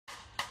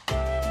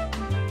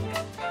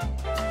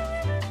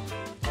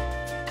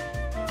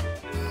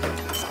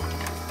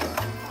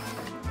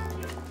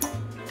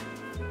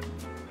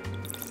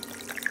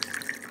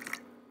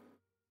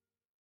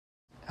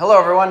Hello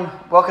everyone,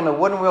 welcome to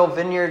Wooden Wheel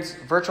Vineyards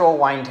virtual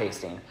wine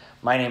tasting.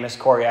 My name is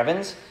Corey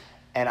Evans,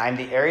 and I'm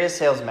the area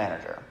sales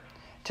manager.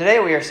 Today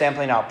we are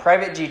sampling out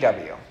Private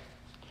GW.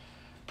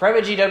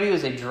 Private GW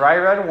is a dry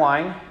red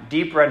wine,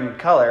 deep red in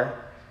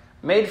color,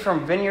 made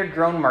from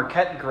vineyard-grown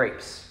Marquette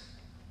grapes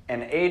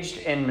and aged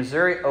in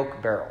Missouri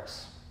oak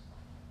barrels.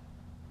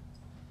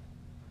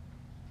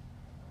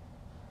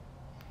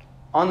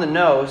 On the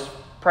nose,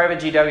 Private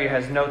GW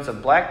has notes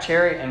of black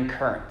cherry and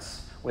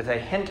currants with a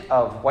hint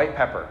of white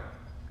pepper.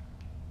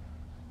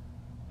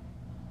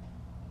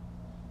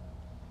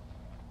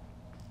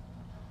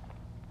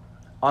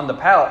 On the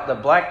palate, the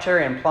black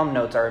cherry and plum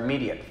notes are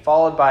immediate,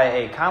 followed by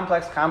a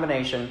complex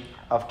combination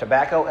of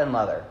tobacco and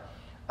leather.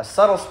 A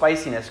subtle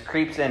spiciness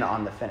creeps in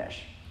on the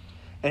finish.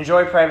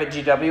 Enjoy Private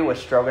GW with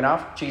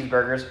stroganoff,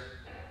 cheeseburgers,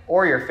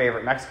 or your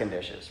favorite Mexican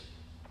dishes.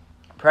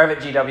 Private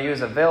GW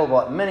is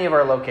available at many of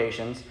our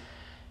locations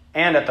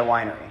and at the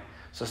winery,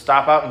 so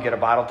stop out and get a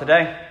bottle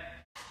today.